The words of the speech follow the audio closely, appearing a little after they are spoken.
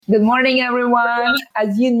Good morning, everyone.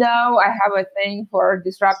 As you know, I have a thing for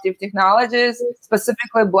disruptive technologies,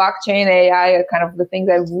 specifically blockchain, AI, are kind of the things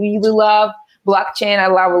I really love. Blockchain, I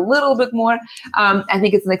love a little bit more. I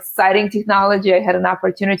think it's an exciting technology. I had an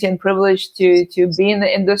opportunity and privilege to be in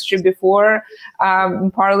the industry before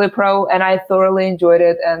Parley Pro, and I thoroughly enjoyed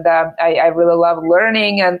it. And I really love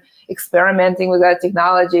learning and experimenting with that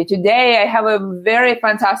technology. Today, I have a very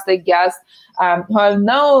fantastic guest who I've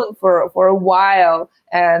known for a while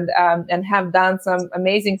and have done some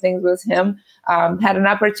amazing things with him. Had an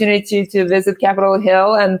opportunity to visit Capitol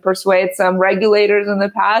Hill and persuade some regulators in the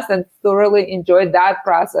past and thoroughly enjoyed that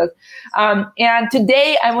process. And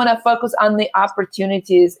today I want to focus on the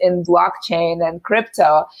opportunities in blockchain and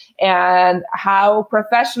crypto and how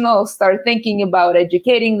professionals start thinking about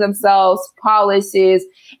educating themselves, policies,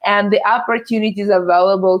 and the opportunities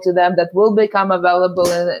available to them that will become available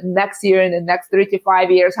in the next year, in the next 3 to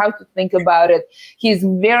 5 years, how to think about it. He's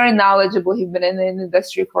very knowledgeable. He's been in the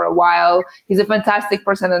industry for a while. He's a fantastic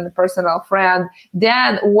person and a personal friend.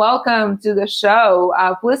 Dan, welcome to the show.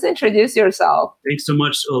 Please introduce yourself. Thanks so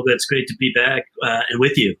much, Olga. It's great to be back and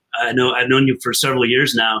with you. I know I've known you for several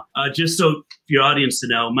years now. Just so for your audience to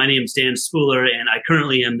know, my name is Dan Spuler, and I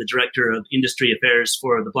currently am the Director of Industry Affairs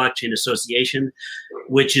for the Blockchain Association,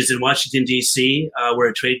 which is in Washington, D.C. We're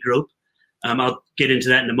a trade group. I'll get into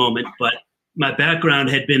that in a moment, but my background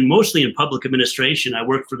had been mostly in public administration. I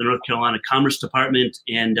worked for the North Carolina Commerce Department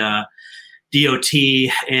and DOT,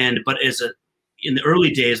 but in the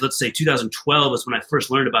early days, let's say 2012 was when I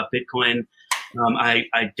first learned about Bitcoin.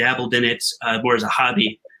 I dabbled in it more as a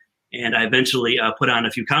hobby, and I eventually put on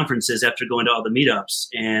a few conferences after going to all the meetups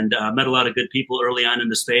and met a lot of good people early on in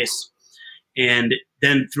the space. And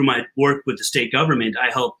then through my work with the state government,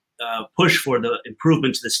 I helped push for the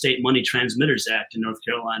improvement to the State Money Transmitters Act in North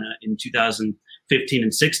Carolina in 2015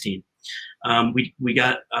 and 16. We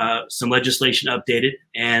got some legislation updated,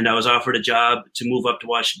 and I was offered a job to move up to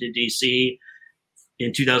Washington, D.C.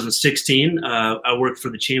 In 2016. I worked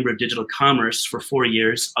for the Chamber of Digital Commerce for 4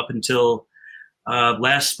 years up until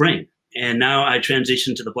last spring. And now I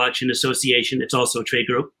transitioned to the Blockchain Association. It's also a trade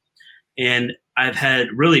group. And I've had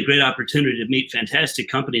really great opportunity to meet fantastic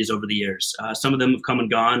companies over the years. Some of them have come and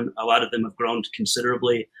gone. A lot of them have grown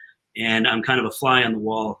considerably. And I'm kind of a fly on the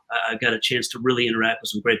wall. I've got a chance to really interact with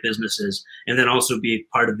some great businesses and then also be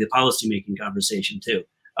part of the policymaking conversation too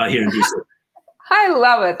here in DC. I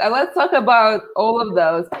love it. Let's talk about all of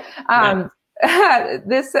those.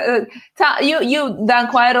 You've done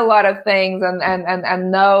quite a lot of things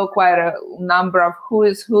and know quite a number of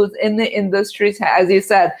who's in the industries, as you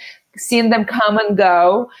said, seen them come and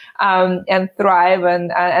go and thrive.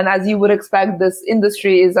 And as you would expect, this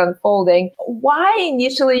industry is unfolding. Why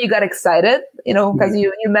initially you got excited? Because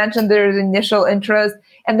you mentioned there's initial interest.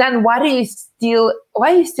 And then why are you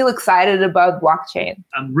still excited about blockchain?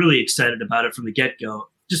 I'm really excited about it from the get-go.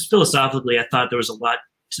 Just philosophically, I thought there was a lot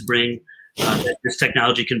to bring that this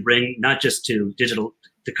technology can bring, not just to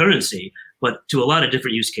the currency, but to a lot of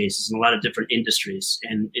different use cases and a lot of different industries.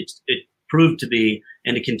 And it proved to be,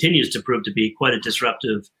 and it continues to prove to be, quite a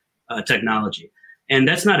disruptive technology. And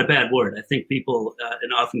that's not a bad word. I think people,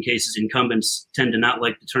 in often cases, incumbents tend to not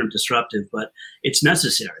like the term disruptive, but it's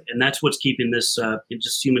necessary. And that's what's keeping this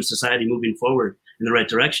just human society moving forward in the right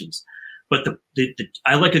directions. But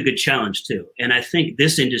I like a good challenge too. And I think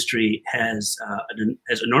this industry has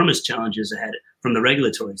enormous challenges ahead from the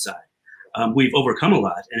regulatory side. We've overcome a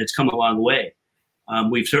lot, and it's come a long way.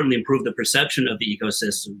 We've certainly improved the perception of the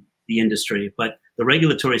ecosystem, the industry, but the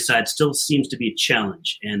regulatory side still seems to be a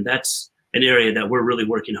challenge. And that's an area that we're really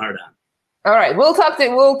working hard on. All right, we'll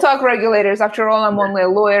talk regulators. After all, I'm only a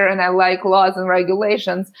lawyer and I like laws and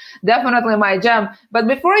regulations. Definitely my jam. But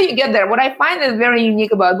before you get there, what I find is very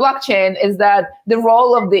unique about blockchain is that the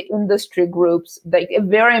role of the industry groups, like a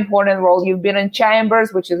very important role. You've been in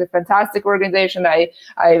Chambers, which is a fantastic organization.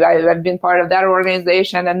 I've been part of that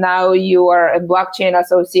organization, and now you are a Blockchain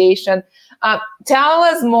Association. Tell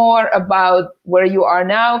us more about where you are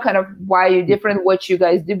now, kind of why you're different, what you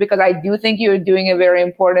guys do, because I do think you're doing a very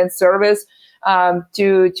important service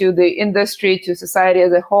to the industry, to society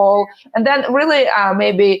as a whole. And then really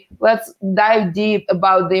maybe let's dive deep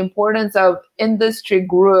about the importance of industry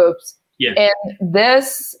groups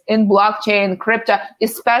in blockchain, crypto,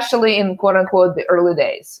 especially in quote unquote the early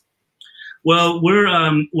days. Well, we're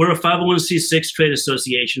a 501c6 trade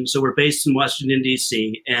association, so we're based in Washington,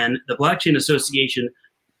 D.C., and the Blockchain Association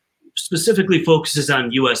specifically focuses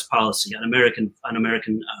on U.S. policy, on American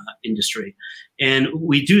industry. And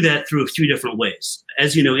we do that through a few different ways.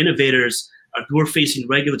 As you know, innovators, we're facing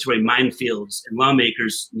regulatory minefields, and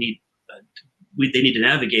lawmakers need to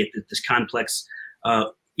navigate this complex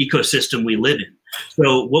ecosystem we live in.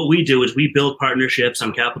 So what we do is we build partnerships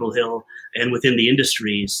on Capitol Hill and within the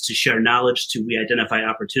industries to share knowledge, we identify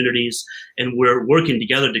opportunities, and we're working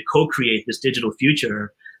together to co-create this digital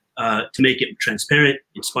future to make it transparent,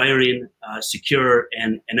 inspiring, secure,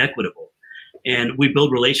 and equitable. And we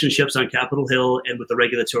build relationships on Capitol Hill and with the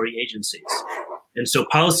regulatory agencies. And so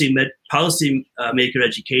policymaker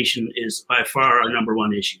education is by far our number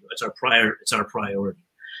one issue. It's our priority.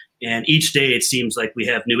 And each day it seems like we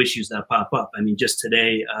have new issues that pop up. I mean, just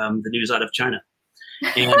today, the news out of China.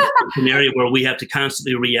 And it's an area where we have to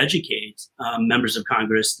constantly re-educate members of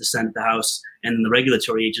Congress, the Senate, the House, and the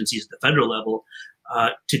regulatory agencies at the federal level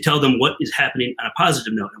to tell them what is happening on a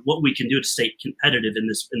positive note and what we can do to stay competitive in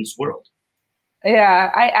this world. Yeah,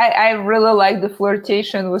 I really like the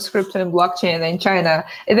flirtation with crypto and blockchain in China.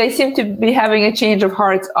 They seem to be having a change of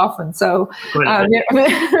hearts often. So it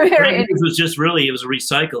was a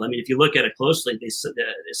recycle. I mean, if you look at it closely, they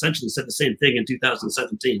essentially said the same thing in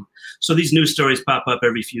 2017. So these news stories pop up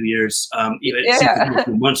every few years, even a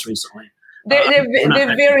few months recently. They're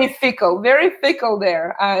very fickle there.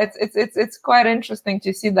 It's quite interesting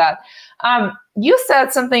to see that. You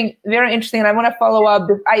said something very interesting, and I want to follow up.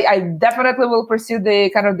 I definitely will pursue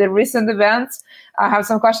the recent events. I have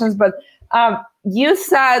some questions, but you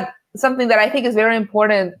said something that I think is very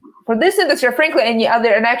important for this industry, frankly, and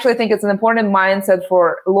I actually think it's an important mindset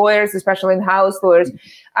for lawyers, especially in-house lawyers.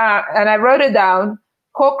 And I wrote it down: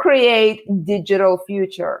 co-create digital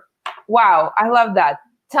future. Wow, I love that.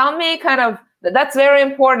 Tell me that's very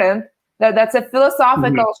important. That's a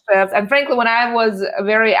philosophical shift. And frankly, when I was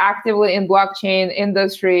very actively in blockchain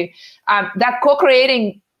industry, that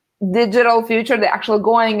co-creating digital future, the actual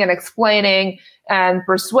going and explaining and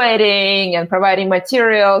persuading and providing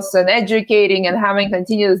materials and educating and having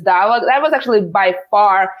continuous dialogue, that was actually by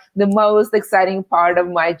far the most exciting part of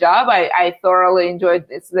my job. I thoroughly enjoyed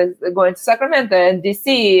this going to Sacramento and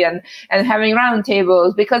DC and having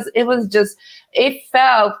roundtables, because it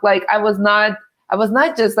felt like I was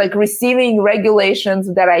not just like receiving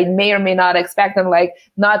regulations that I may or may not expect and like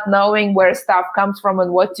not knowing where stuff comes from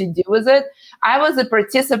and what to do with it. I was a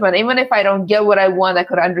participant. Even if I don't get what I want, I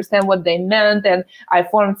could understand what they meant. And I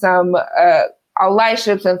formed some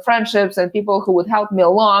allyships and friendships and people who would help me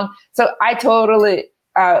along. So I totally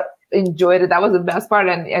enjoyed it. That was the best part.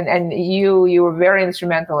 And you were very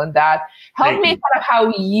instrumental in that. Help me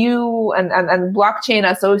how you and Blockchain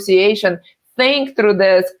Association think through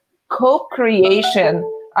this co-creation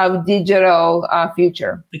of digital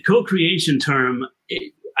future. The co-creation term,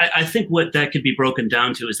 I think what that could be broken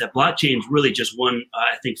down to is that blockchain is really just one,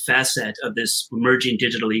 facet of this emerging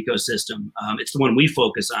digital ecosystem. It's the one we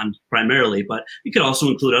focus on primarily, but it could also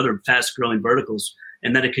include other fast-growing verticals,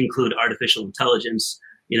 and then it can include artificial intelligence.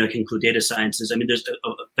 It can include data sciences. I mean, there's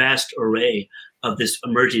a vast array of this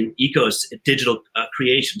emerging digital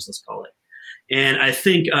creations, let's call it. And I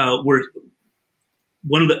think we're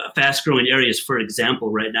one of the fast-growing areas, for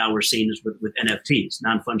example, right now we're seeing is with NFTs,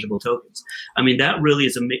 non-fungible tokens. I mean, that really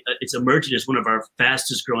it's emerging as one of our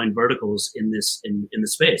fastest-growing verticals in the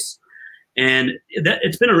space, and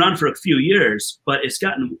it's been around for a few years, but it's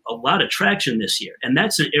gotten a lot of traction this year, and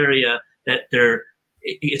that's an area that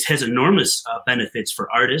it has enormous benefits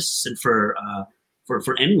for artists and for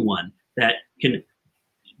anyone that can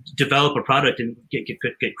develop a product and get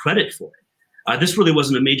credit for it. This really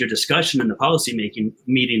wasn't a major discussion in the policymaking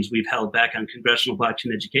meetings we've held back on Congressional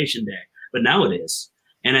Blockchain Education Day, but now it is.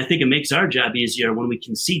 And I think it makes our job easier when we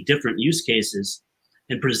can see different use cases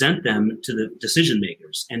and present them to the decision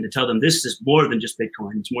makers and to tell them this is more than just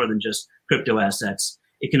Bitcoin. It's more than just crypto assets.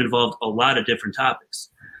 It can involve a lot of different topics.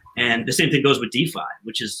 And the same thing goes with DeFi,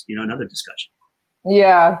 which is, another discussion.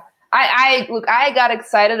 Yeah. I got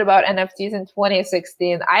excited about NFTs in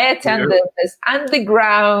 2016. I attended this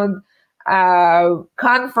underground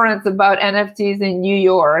conference about NFTs in New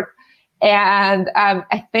York. And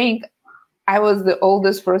I think I was the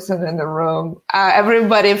oldest person in the room.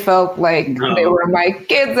 Everybody felt like they were my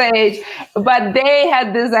kids' age, but they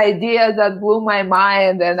had this idea that blew my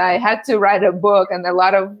mind, and I had to write a book. And a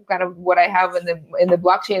lot of kind of what I have in the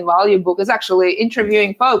blockchain value book is actually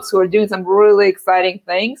interviewing folks who are doing some really exciting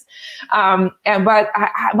things. But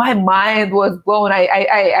my mind was blown.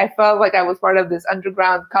 I felt like I was part of this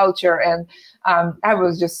underground culture, and I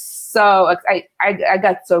was just I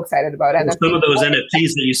got so excited about it. Some of those NFTs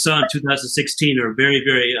that you saw in 2016 are very,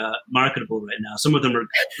 very marketable right now. Some of them are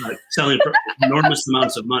selling for enormous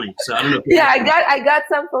amounts of money. So I don't know. I got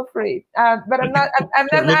some for free, but I'm not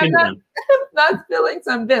spilling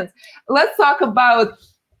some bins. Let's talk about.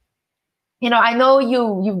 I know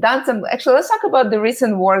you've done some. Actually, let's talk about the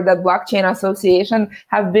recent work that Blockchain Association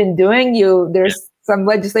have been doing. There's some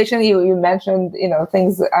legislation. You mentioned,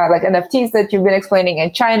 things like NFTs that you've been explaining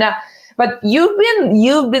in China. But you've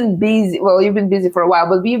been busy. Well, you've been busy for a while,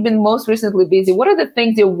 but you've been most recently busy. What are the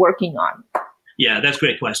things you're working on? Yeah, that's a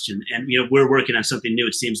great question. And we're working on something new,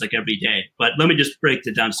 it seems like every day. But let me just break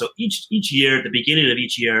it down. So each year, at the beginning of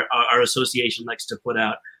each year, our association likes to put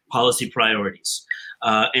out policy priorities.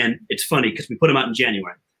 And it's funny because we put them out in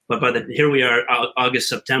January. But here we are, August,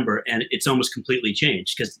 September, and it's almost completely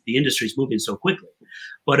changed because the industry is moving so quickly.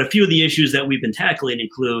 But a few of the issues that we've been tackling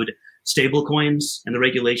include stablecoins and the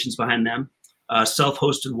regulations behind them,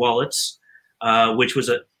 self-hosted wallets, which was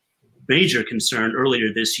a major concern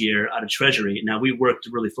earlier this year out of Treasury. Now, we worked to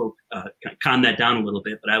really calm that down a little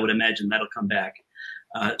bit, but I would imagine that'll come back.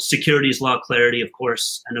 Securities law clarity, of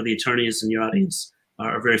course. I know the attorneys in your audience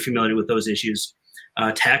are very familiar with those issues.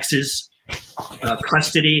 Taxes,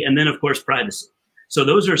 custody, and then, of course, privacy. So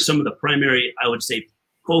those are some of the primary, I would say,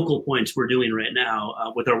 focal points we're doing right now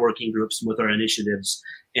with our working groups and with our initiatives.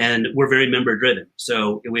 And we're very member driven.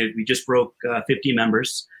 So we just broke 50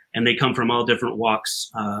 members, and they come from all different walks.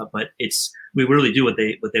 But we really do what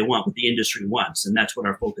they want, what the industry wants. And that's what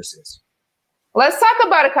our focus is. Let's talk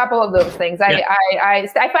about a couple of those things. Yeah. I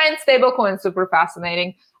find stablecoins super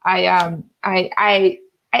fascinating. I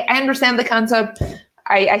understand the concept.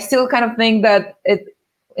 I still kind of think that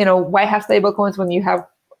why have stablecoins when you have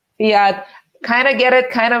fiat? Kind of get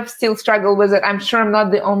it, kind of still struggle with it. I'm sure I'm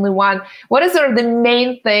not the only one. What is the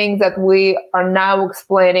main things that we are now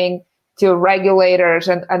explaining to regulators,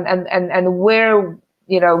 and where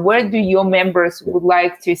do your members would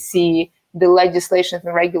like to see the legislations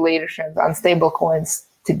and regulations on stablecoins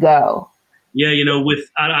to go? Yeah,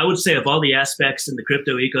 I would say of all the aspects in the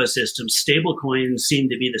crypto ecosystem, stablecoins seem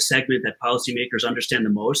to be the segment that policymakers understand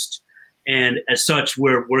the most. And as such,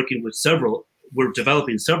 we're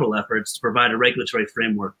developing several efforts to provide a regulatory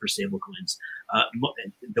framework for stablecoins.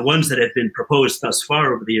 The ones that have been proposed thus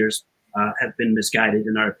far over the years have been misguided,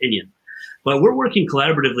 in our opinion. But we're working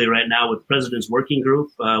collaboratively right now with the President's Working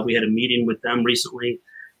Group. We had a meeting with them recently,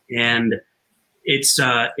 and it's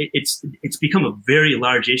become a very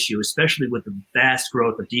large issue, especially with the vast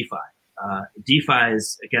growth of DeFi. DeFi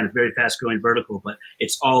is, again, a very fast-growing vertical, but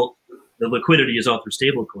the liquidity is all through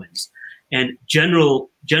stablecoins. And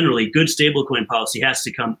generally, good stablecoin policy has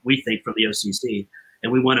to come, we think, from the OCC.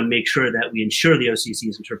 And we want to make sure that we ensure the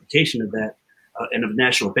OCC's interpretation of that and of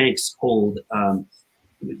national banks hold.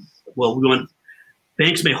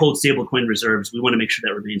 Banks may hold stablecoin reserves. We want to make sure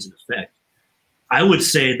that remains in effect. I would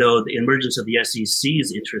say, though, the emergence of the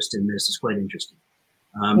SEC's interest in this is quite interesting.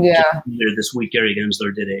 This week, Gary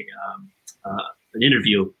Gensler did an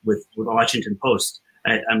interview with the Washington Post.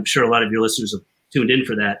 I'm sure a lot of your listeners have tuned in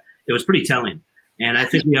for that. It was pretty telling, and I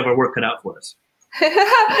think we have our work cut out for us.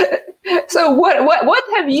 So what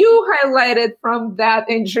have you highlighted from that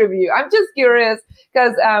interview? I'm just curious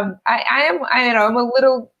because I'm a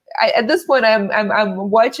little. At this point, I'm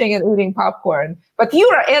watching and eating popcorn, but you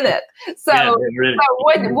are in it. So, yeah,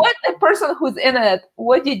 what the person who's in it?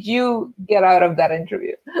 What did you get out of that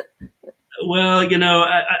interview? Well,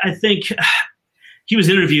 I think he was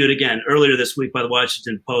interviewed again earlier this week by the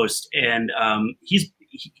Washington Post, and he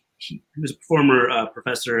was a former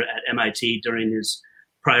professor at MIT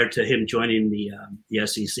prior to him joining the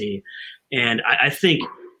SEC, and I think.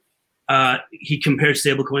 He compared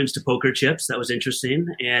stablecoins to poker chips. That was interesting.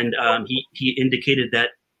 And he indicated that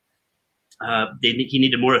he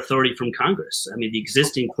needed more authority from Congress. I mean, the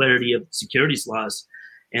existing clarity of securities laws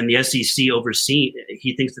and the SEC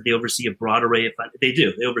he thinks that they oversee a broad array of, they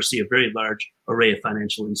oversee a very large array of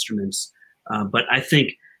financial instruments. But I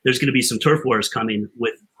think there's going to be some turf wars coming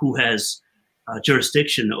with who has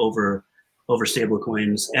jurisdiction over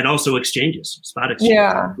stablecoins and also exchanges, spot exchanges.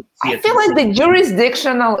 Yeah, I feel like the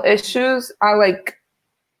jurisdictional issues are like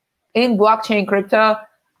in blockchain crypto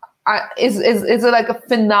is like a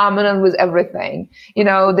phenomenon with everything.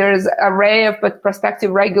 There's an array of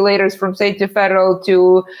prospective regulators from state to federal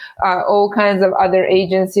to all kinds of other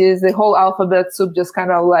agencies. The whole alphabet soup just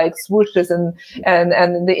kind of like swooshes, and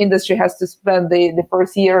the industry has to spend the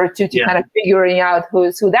first year or two to kind of figuring out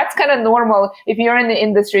who's who. That's kind of normal. If you're in the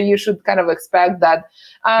industry, you should kind of expect that.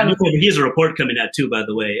 He has a report coming out too, by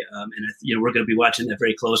the way, and we're going to be watching that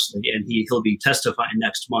very closely. And he'll be testifying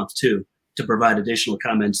next month too, to provide additional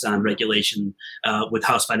comments on regulation with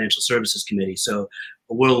House Financial Services Committee. So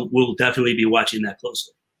we'll definitely be watching that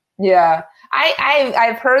closely. Yeah.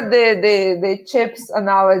 I've heard the chips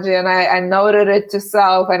analogy, and I noted it to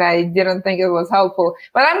self, and I didn't think it was helpful.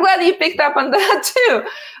 But I'm glad you picked up on that too.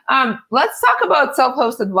 Let's talk about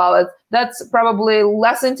self-hosted wallets. That's probably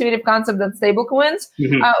less intuitive concept than stablecoins.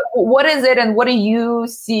 Mm-hmm. What is it, and what do you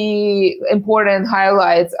see important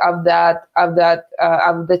highlights of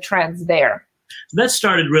the trends there? So that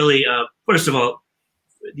started really, first of all,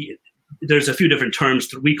 there's a few different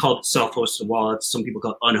terms. We call it self-hosted wallets. Some people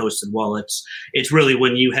call it unhosted wallets. It's really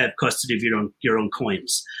when you have custody of your own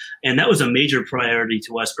coins. And that was a major priority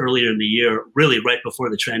to us earlier in the year, really right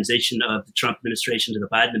before the transition of the Trump administration to the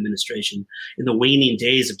Biden administration. In the waning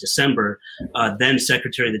days of December, then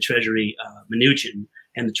Secretary of the Treasury, Mnuchin,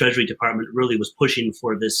 and the Treasury Department really was pushing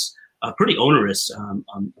for this pretty onerous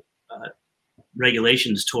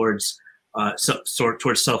regulations towards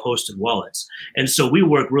self-hosted wallets. And so we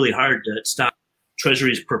work really hard to stop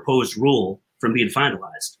Treasury's proposed rule from being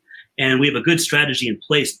finalized. And we have a good strategy in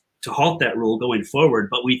place to halt that rule going forward,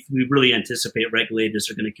 but we really anticipate regulators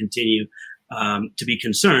are going to continue to be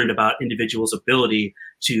concerned about individuals' ability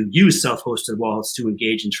to use self-hosted wallets to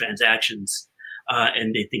engage in transactions.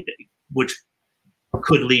 And they think that which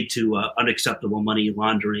could lead to unacceptable money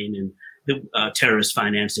laundering and terrorist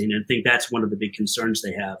financing. And I think that's one of the big concerns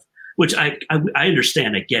they have, which I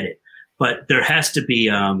understand, I get it, but there has to be,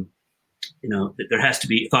 there has to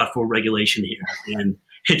be thoughtful regulation here, and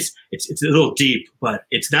it's a little deep, but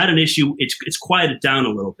it's not an issue. It's quieted down a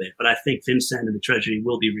little bit, but I think FinCEN and the Treasury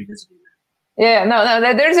will be revisiting that. Yeah,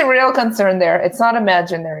 no, there's a real concern there. It's not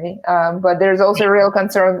imaginary, but there's also a real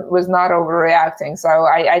concern with not overreacting. So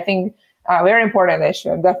I think very important issue,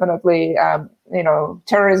 and definitely.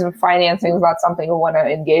 Terrorism financing is not something we want to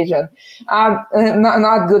engage in.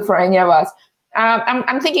 Not good for any of us.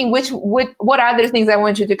 I'm thinking what other things I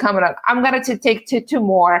want you to comment on. I'm going to take two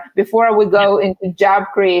more before we go into job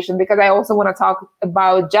creation, because I also want to talk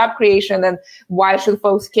about job creation and why should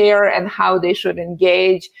folks care and how they should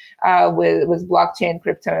engage with blockchain,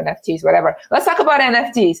 crypto, NFTs, whatever. Let's talk about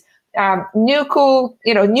NFTs.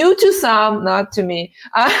 New to some, not to me,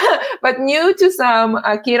 but new to some,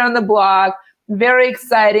 kid on the block. Very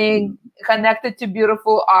exciting, connected to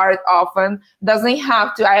beautiful art often. Doesn't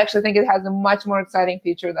have to. I actually think it has a much more exciting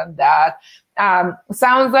feature than that.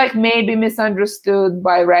 Sounds like maybe misunderstood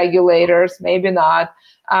by regulators, maybe not.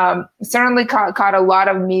 Certainly caught a lot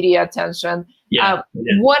of media attention. Yeah.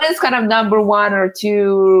 What is kind of number one or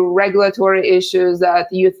two regulatory issues that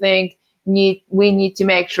you think we need to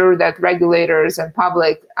make sure that regulators and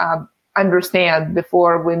public understand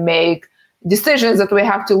before we make decisions that we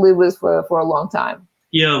have to live with for a long time?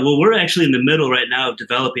 Yeah, well, we're actually in the middle right now of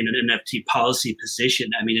developing an NFT policy position.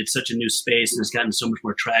 I mean, it's such a new space and it's gotten so much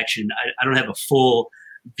more traction. I don't have a full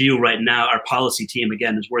view right now. Our policy team,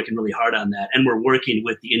 again, is working really hard on that. And we're working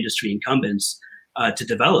with the industry incumbents to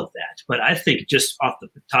develop that. But I think just off the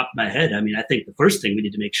top of my head, I mean, I think the first thing we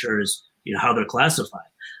need to make sure is, how they're classified.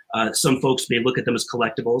 Some folks may look at them as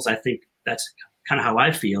collectibles. I think that's kind of how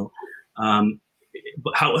I feel.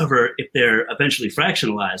 But however, if they're eventually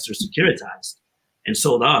fractionalized or securitized and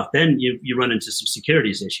sold off, then you run into some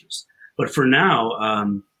securities issues. But for now, I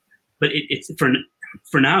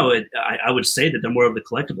would say that they're more of the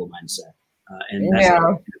collectible mindset,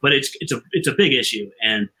 but it's a big issue,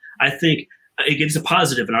 and I think it's a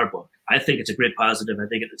positive in our book. I think it's a great positive. I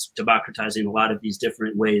think it's democratizing a lot of these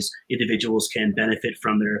different ways individuals can benefit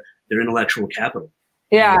from their intellectual capital.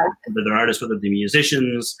 Yeah. Whether they're artists, whether they're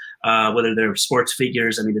musicians, whether they're sports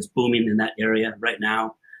figures. I mean, it's booming in that area right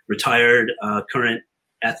now. Retired, current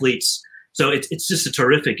athletes. So it's just a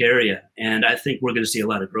terrific area, and I think we're going to see a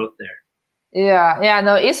lot of growth there. Yeah.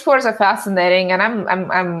 No, esports are fascinating, and I'm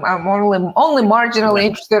only marginally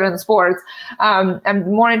interested in sports.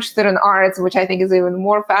 I'm more interested in arts, which I think is even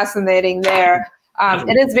more fascinating there. And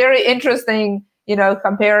it's very interesting.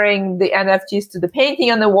 Comparing the NFTs to the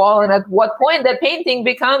painting on the wall, and at what point that painting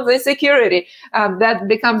becomes a security. That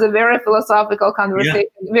becomes a very philosophical conversation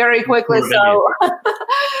very quickly. So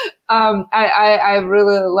I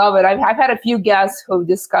really love it. I've had a few guests who've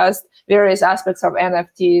discussed various aspects of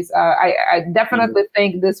NFTs. I definitely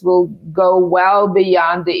think this will go well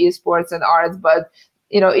beyond the esports and arts, but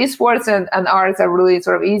esports and arts are really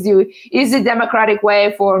sort of easy democratic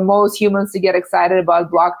way for most humans to get excited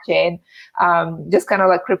about blockchain. Just kind of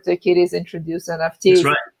like CryptoKitties introduce NFTs. That's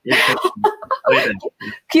right. Yeah.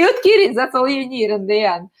 Cute kitties. That's all you need in the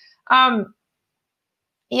end.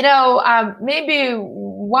 Maybe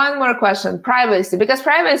one more question, privacy, because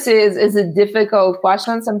privacy is a difficult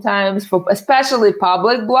question sometimes for especially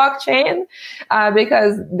public blockchain,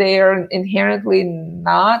 because they are inherently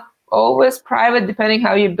not always private, depending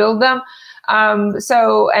how you build them.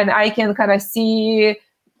 And I can kind of see,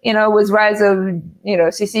 with rise of,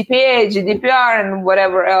 CCPA, GDPR, and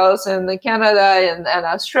whatever else in Canada and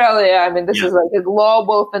Australia. I mean, this is like a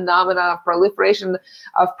global phenomenon of proliferation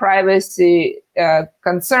of privacy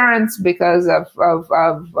concerns because of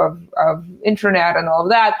internet and all of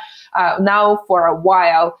that. Now for a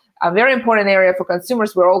while, a very important area for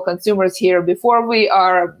consumers. We're all consumers here. Before we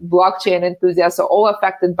are blockchain enthusiasts, so all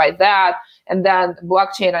affected by that, and then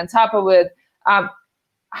blockchain on top of it.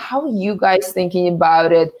 How are you guys thinking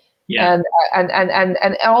about it? Yeah.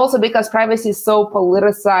 And also because privacy is so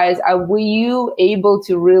politicized, were you able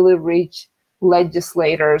to really reach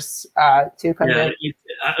legislators to convince? Yeah,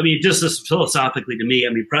 I mean, just as philosophically to me,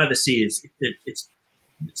 I mean, privacy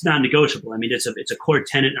it's non-negotiable. I mean, it's a core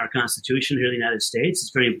tenet in our Constitution here in the United States.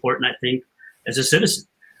 It's very important, I think, as a citizen.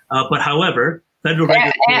 But however, federal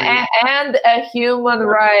regulation and a human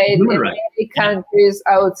right in many countries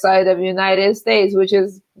outside of the United States, which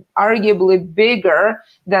is arguably bigger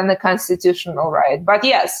than the constitutional right. But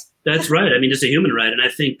yes. That's right. I mean, it's a human right, and I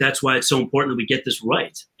think that's why it's so important that we get this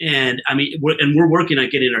right. And I mean, we're working on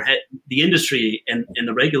getting our head. The industry and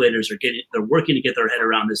the regulators they're working to get their head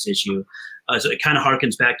around this issue. So it kind of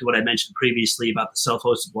harkens back to what I mentioned previously about the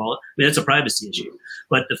self-hosted wallet. I mean, that's a privacy issue.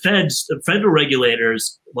 But the federal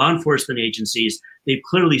regulators, law enforcement agencies, they've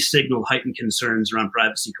clearly signaled heightened concerns around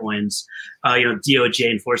privacy coins.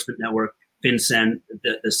 DOJ Enforcement Network, FinCEN,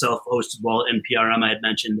 the self-hosted wallet, NPRM I had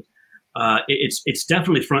mentioned. It's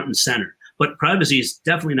definitely front and center. But privacy is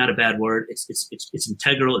definitely not a bad word. It's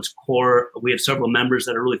integral. It's core. We have several members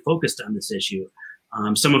that are really focused on this issue.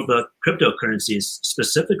 Some of the cryptocurrencies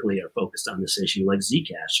specifically are focused on this issue, like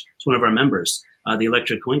Zcash. It's one of our members, the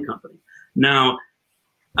electric coin company. Now,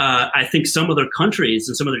 I think some other countries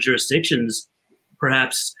and some other jurisdictions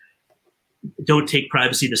perhaps don't take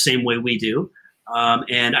privacy the same way we do.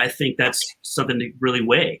 And I think that's something to really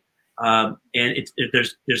weigh. And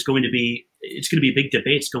there's going to be big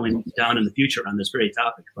debates going down in the future on this very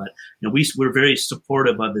topic. But we're very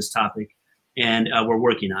supportive of this topic, and we're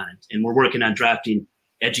working on it. And we're working on drafting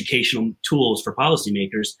educational tools for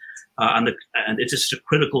policymakers and it's just a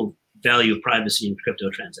critical value of privacy in crypto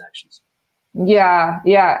transactions. Yeah.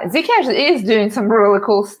 Zcash is doing some really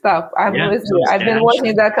cool stuff. I've been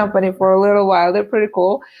watching that company for a little while. They're pretty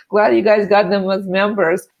cool. Glad you guys got them as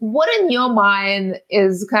members. What in your mind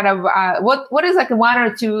is kind of what is like one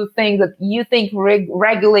or two things that you think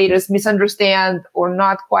regulators misunderstand or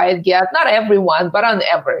not quite get? Not everyone, but on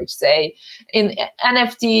average, say in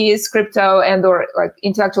NFTs, crypto, and or like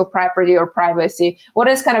intellectual property or privacy. What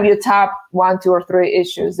is kind of your top 1, 2, or 3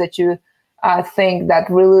 issues that you think that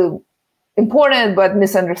really important but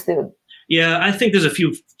misunderstood? Yeah, I think there's a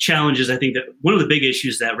few challenges. I think that one of the big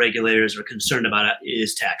issues that regulators are concerned about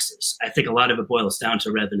is taxes. I think a lot of it boils down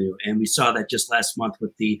to revenue, and we saw that just last month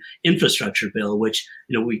with the infrastructure bill, which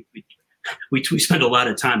we spend a lot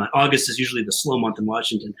of time on. August is usually the slow month in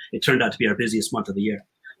Washington. It turned out to be our busiest month of the year.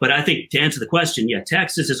 But I think to answer the question,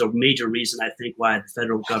 taxes is a major reason I think why the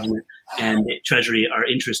federal government and the Treasury are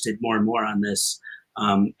interested more and more on this,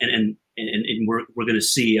 and we're going to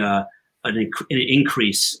see an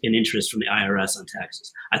increase in interest from the IRS on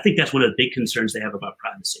taxes. I think that's one of the big concerns they have about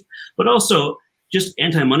privacy, but also just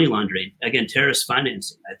anti-money laundering. Again, terrorist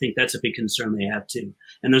financing. I think that's a big concern they have too.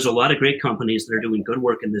 And there's a lot of great companies that are doing good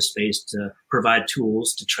work in this space to provide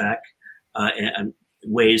tools to track and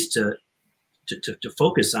ways to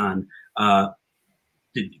focus on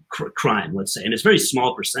the crime, let's say. And it's a very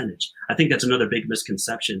small percentage. I think that's another big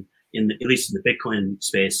misconception at least in the Bitcoin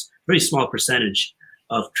space. Very small percentage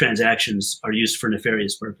of transactions are used for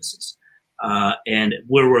nefarious purposes. And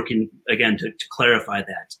we're working, again, to clarify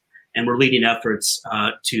that. And we're leading efforts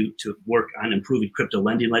to work on improving crypto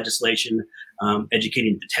lending legislation,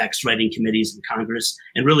 educating the tax writing committees in Congress,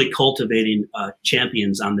 and really cultivating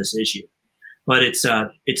champions on this issue. But it's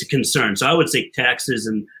a concern. So I would say taxes,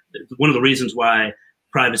 and one of the reasons why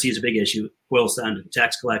privacy is a big issue boils down to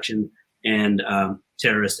tax collection and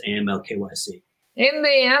terrorist AML KYC. In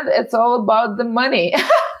the end, it's all about the money.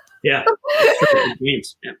 Yeah. It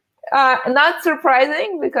means. Yeah. Not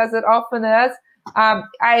surprising because it often is.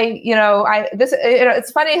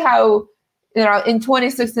 It's funny how, in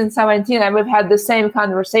 2016, 17, we've had the same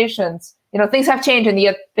conversations. Things have changed and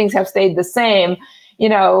yet things have stayed the same.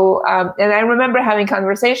 And I remember having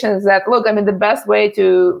conversations that, look, the best way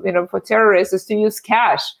to, for terrorists is to use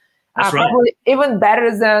cash. That's right. Probably even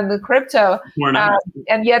better than the crypto.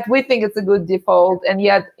 And yet we think it's a good default. And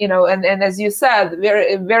yet, and as you said,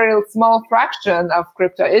 a very small fraction of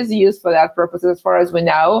crypto is used for that purpose as far as we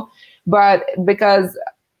know. But because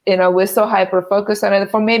we're so hyper focused on it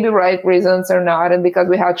for maybe right reasons or not, and because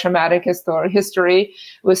we have traumatic history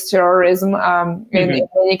with terrorism in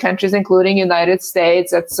many countries, including United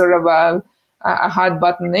States. That's sort of a hot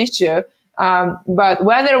button issue. But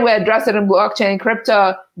whether we address it in blockchain and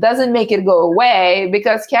crypto doesn't make it go away,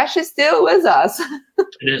 because cash is still with us. It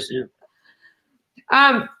is,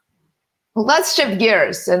 yeah. Let's shift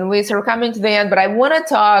gears, and we're sort of coming to the end, but I want to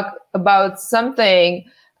talk about something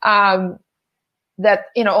that,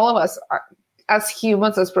 all of us as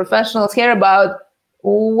humans, as professionals, care about.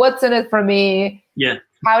 What's in it for me? Yeah.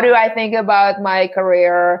 How do I think about my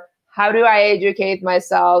career? How do I educate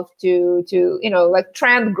myself to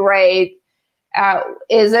trend grade?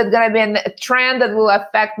 Is it going to be a trend that will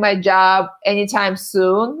affect my job anytime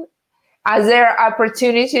soon? Are there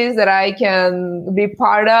opportunities that I can be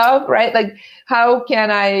part of, right? Like, how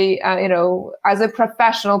can I, as a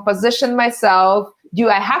professional, position myself? Do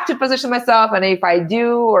I have to position myself? And if I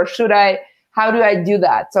do, or should I, how do I do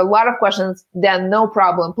that? So a lot of questions, Dan, no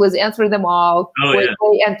problem. Please answer them all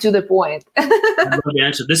quickly and to the point. I love the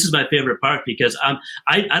answer. This is my favorite part, because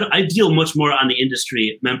I deal much more on the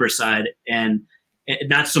industry member side and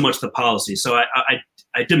not so much the policy. So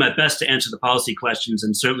I did my best to answer the policy questions,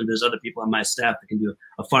 and certainly there's other people on my staff that can do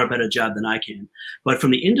a far better job than I can. But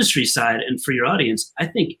from the industry side, and for your audience, I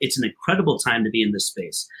think it's an incredible time to be in this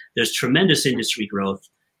space. There's tremendous industry growth,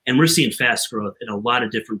 and we're seeing fast growth in a lot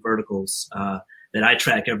of different verticals that I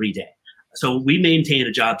track every day. So we maintain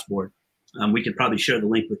a jobs board. We could probably share the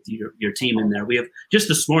link with your team in there. We have, just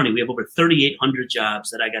this morning, we have over 3,800 jobs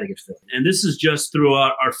that I got to get filled. And this is just through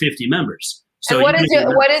our 50 members. So and what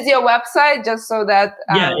is your website, just so that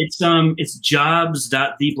it's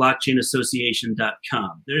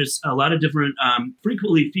jobs.theblockchainassociation.com. There's a lot of different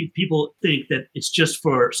frequently people think that it's just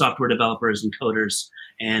for software developers and coders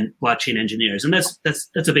and blockchain engineers, and that's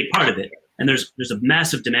a big part of it, and there's a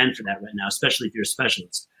massive demand for that right now, especially if you're a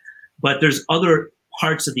specialist. But there's other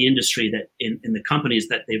parts of the industry that in the companies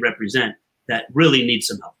that they represent that really need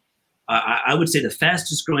some help. I would say the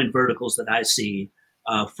fastest growing verticals that I see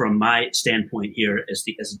from my standpoint here as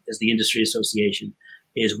the industry association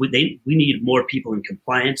is we need more people in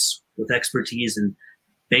compliance with expertise in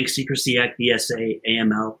Bank Secrecy Act, BSA,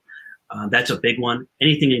 AML. That's a big one.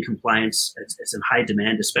 Anything in compliance, it's in high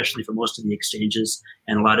demand, especially for most of the exchanges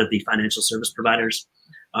and a lot of the financial service providers.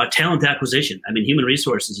 Talent acquisition. I mean, human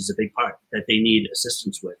resources is a big part that they need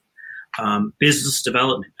assistance with. Business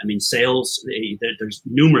development. I mean, sales, there's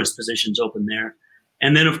numerous positions open there.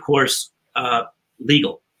 And then, of course,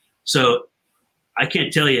 legal. So I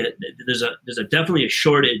can't tell you, there's definitely a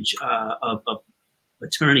shortage of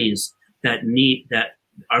attorneys that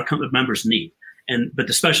our members need. But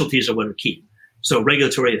the specialties are what are key. So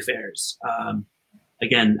regulatory affairs.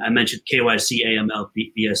 Again, I mentioned KYC, AML,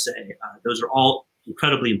 BSA. Those are all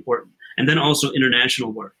incredibly important. And then also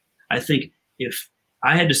international work. I think if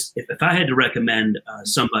I had to recommend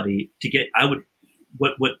somebody to get,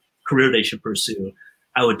 what career they should pursue,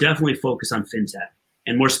 I would definitely focus on fintech,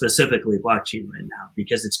 and more specifically blockchain right now,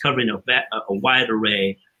 because it's covering a wide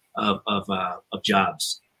array of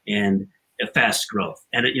jobs and a fast growth.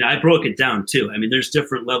 And I broke it down too. I mean, there's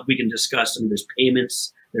different levels we can discuss. I mean, there's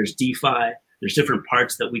payments, there's DeFi, there's different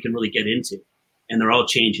parts that we can really get into, and they're all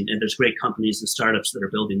changing. And there's great companies and startups that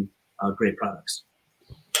are building great products.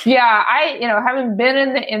 Yeah, having been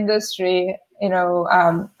in the industry,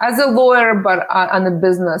 as a lawyer, but on the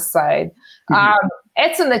business side,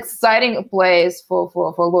 it's an exciting place for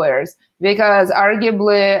lawyers, because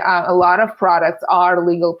arguably a lot of products are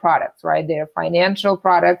legal products, right? They're financial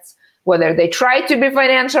products, whether they try to be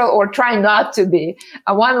financial or try not to be.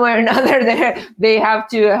 One way or another, they have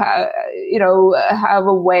to, have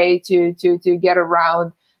a way to get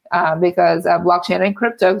around. Because blockchain and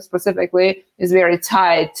crypto specifically is very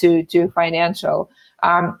tied to financial.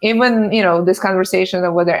 Even, this conversation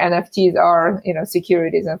of whether NFTs are,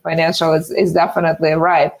 securities and financial is definitely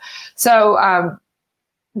ripe. So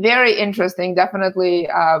very interesting. Definitely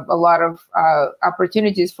a lot of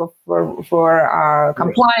opportunities for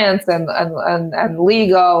compliance and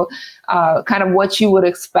legal, kind of what you would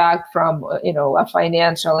expect from a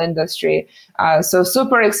financial industry. So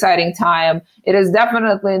super exciting time. It is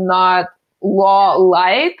definitely not law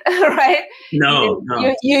light, right? No.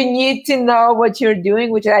 You need to know what you're doing,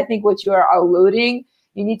 which I think what you are alluding.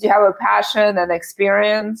 You need to have a passion and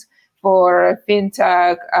experience for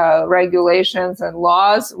fintech regulations and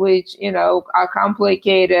laws, which are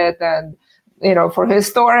complicated, and for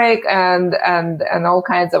historic and all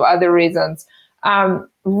kinds of other reasons.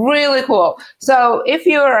 Really cool. So if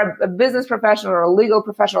you're a business professional or a legal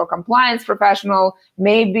professional, compliance professional,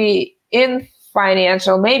 maybe in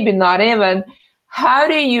financial, maybe not even, how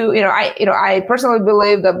do I personally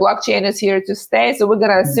believe that blockchain is here to stay. So we're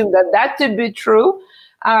going to assume that to be true.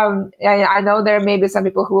 I know there may be some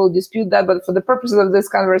people who will dispute that, but for the purposes of this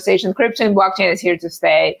conversation, crypto and blockchain is here to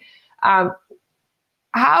stay.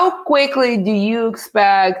 How quickly do you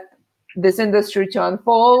expect this industry to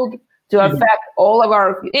unfold, to affect all of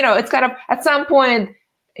our, it's kind of at some point,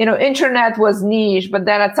 internet was niche, but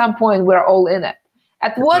then at some point we're all in it.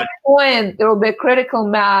 At what point there will be a critical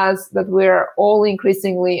mass that we're all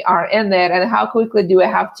increasingly are in it, and how quickly do we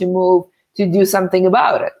have to move to do something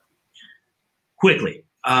about it? Quickly.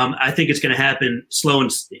 I think it's going to happen slow, and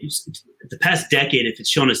the past decade, if it's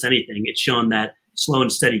shown us anything, it's shown that slow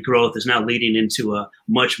and steady growth is now leading into a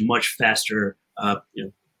much, much faster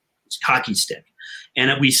hockey stick. And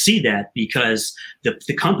we see that because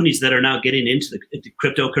the companies that are now getting into the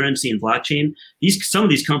cryptocurrency and blockchain, some of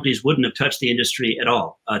these companies wouldn't have touched the industry at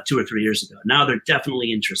all 2 or 3 years ago. Now they're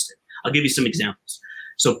definitely interested. I'll give you some examples.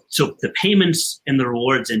 So the payments and the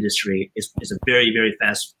rewards industry is a very, very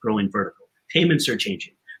fast growing vertical. Payments are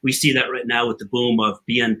changing. We see that right now with the boom of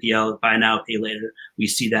BNPL, buy now, pay later. We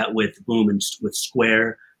see that with the boom with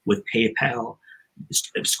Square, with PayPal.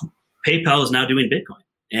 PayPal is now doing Bitcoin.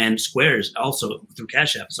 And Square is also, through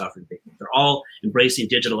Cash App, is offering Bitcoin. They're all embracing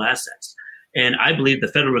digital assets. And I believe the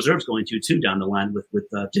Federal Reserve is going to, too, down the line with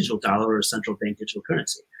digital dollar or central bank digital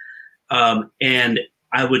currency. And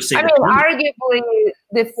I would say... arguably,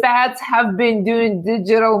 the Feds have been doing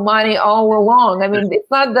digital money all along.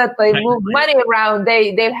 It's not that they move money around.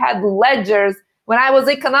 They've had ledgers. When I was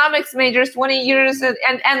economics majors 20 years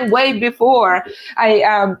and way before,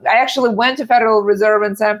 I actually went to Federal Reserve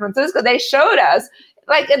in San Francisco. They showed us,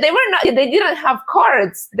 they didn't have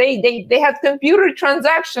cards. They had computer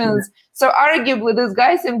transactions. Yeah. So arguably these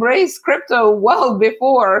guys embraced crypto well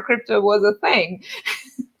before crypto was a thing.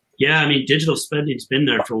 Yeah, digital spending's been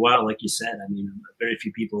there for a while, like you said. Very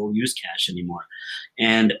few people use cash anymore.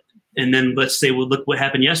 And then let's say, well, look what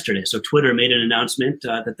happened yesterday. So Twitter made an announcement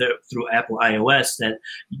that they're through Apple iOS that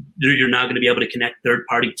you're now going to be able to connect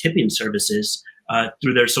third-party tipping services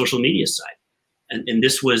through their social media site. And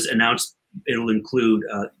this was announced. It'll include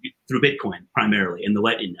through Bitcoin primarily in the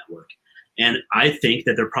Lightning Network. And I think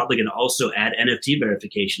that they're probably going to also add NFT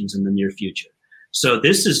verifications in the near future. So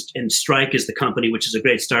this is, and Strike is the company, which is a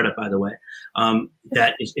great startup, by the way,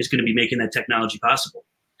 that is going to be making that technology possible.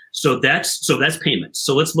 So that's payments.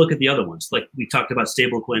 So let's look at the other ones. Like we talked about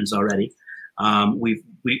stable coins already. We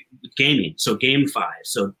gaming. So GameFi.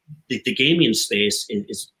 So the gaming space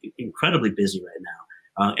is incredibly busy right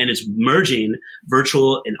now. And it's merging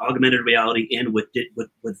virtual and augmented reality in with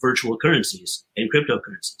virtual currencies and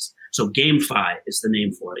cryptocurrencies. So GameFi is the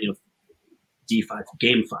name for it. DeFi,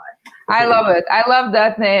 GameFi. I love it. I love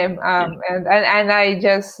that name, and I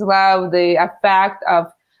just love the fact of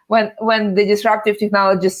when the disruptive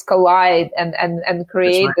technologies collide and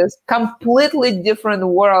create this completely different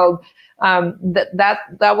world.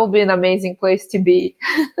 That will be an amazing place to be.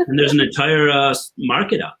 And there's an entire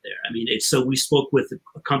market out there. So we spoke with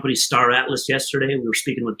a company, Star Atlas, yesterday. We were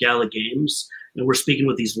speaking with Gala Games, and we're speaking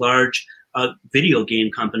with these large video game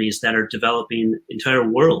companies that are developing entire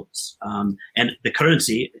worlds. And the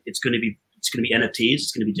currency, it's going to be NFTs,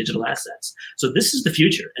 it's going to be digital assets. So this is the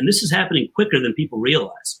future, and this is happening quicker than people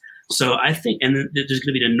realize. So I think, and there's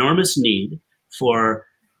going to be an enormous need for,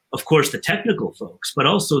 of course, the technical folks, but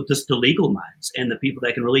also just the legal minds and the people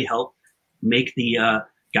that can really help make the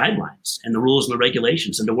guidelines and the rules and the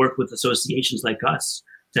regulations, and to work with associations like us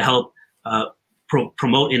to help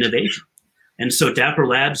promote innovation. And so Dapper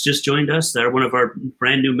Labs just joined us. They're one of our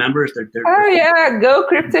brand new members. They're go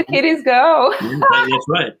CryptoKitties, go. That's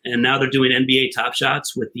right. And now they're doing NBA Top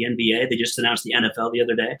Shots with the NBA. They just announced the NFL the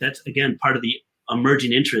other day. That's, again, part of the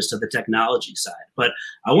emerging interest of the technology side. But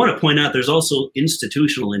I want to point out there's also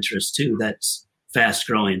institutional interest, too, that's fast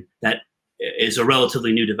growing. That is a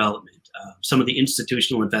relatively new development. Some of the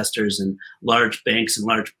institutional investors and large banks and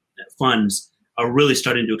large funds are really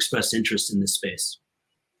starting to express interest in this space.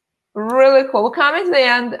 Really cool. We're coming to the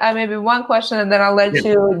end. Maybe one question, and then I'll let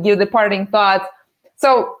you give the parting thoughts.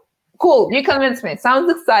 So cool. You convinced me. Sounds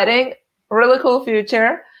exciting. Really cool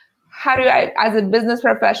future. How do I, as a business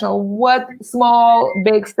professional, what small,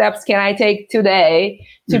 big steps can I take today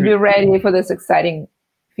to be ready for this exciting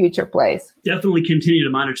future place? Definitely continue to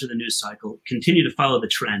monitor the news cycle. Continue to follow the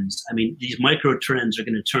trends. These micro trends are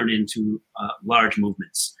going to turn into large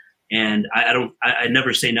movements. And I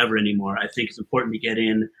never say never anymore. I think it's important to get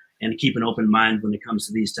in and keep an open mind when it comes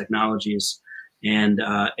to these technologies. And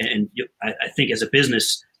I think as a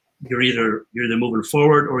business, you're either moving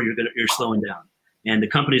forward or you're slowing down. And the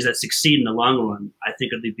companies that succeed in the long run, I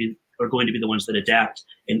think, are going to be the ones that adapt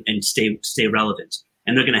and stay relevant.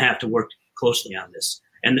 And they're going to have to work closely on this.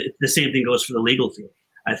 And the same thing goes for the legal field.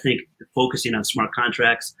 I think focusing on smart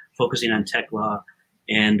contracts, focusing on tech law,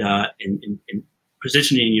 and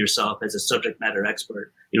positioning yourself as a subject matter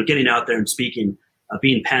expert, getting out there and speaking,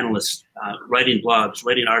 being panelists, writing blogs,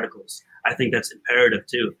 writing articles. I think that's imperative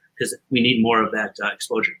too, because we need more of that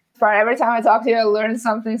exposure. Every time I talk to you, I learn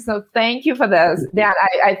something. So thank you for this. Dan,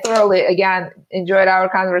 I thoroughly, again, enjoyed our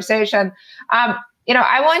conversation. I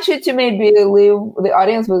want you to maybe leave the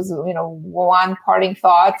audience with, one parting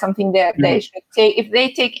thought, something that they should take. If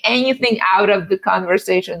they take anything out of the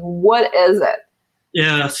conversation, what is it?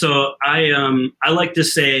 Yeah. So I like to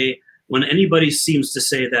say, when anybody seems to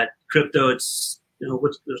say that crypto, it's,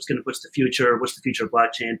 what's the future of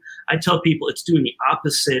blockchain? I tell people it's doing the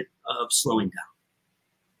opposite of slowing down.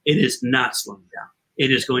 It is not slowing down.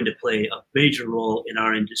 It is going to play a major role in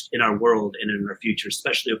our industry, in our world, and in our future,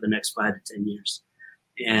 especially over the next 5 to 10 years.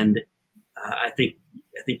 And I think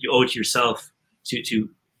you owe it to yourself to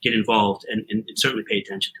get involved and certainly pay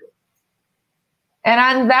attention to it. And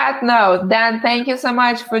on that note, Dan, thank you so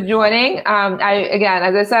much for joining. Again,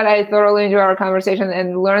 as I said, I thoroughly enjoy our conversation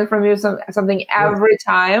and learn from you something every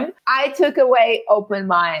time. I took away open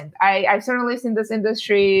mind. I've certainly seen this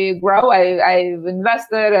industry grow. I've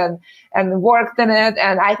invested and worked in it,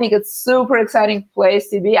 and I think it's super exciting place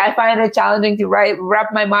to be. I find it challenging to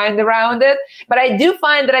wrap my mind around it, but I do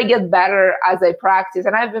find that I get better as I practice,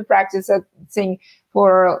 and I've been practicing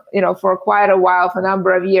for quite a while, for a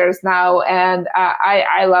number of years now. And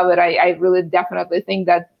I love it. I really definitely think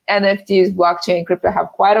that NFTs, blockchain, crypto have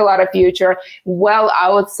quite a lot of future well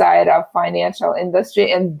outside of financial industry,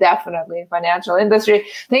 and definitely in financial industry.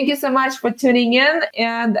 Thank you so much for tuning in,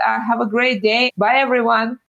 and have a great day. Bye, everyone.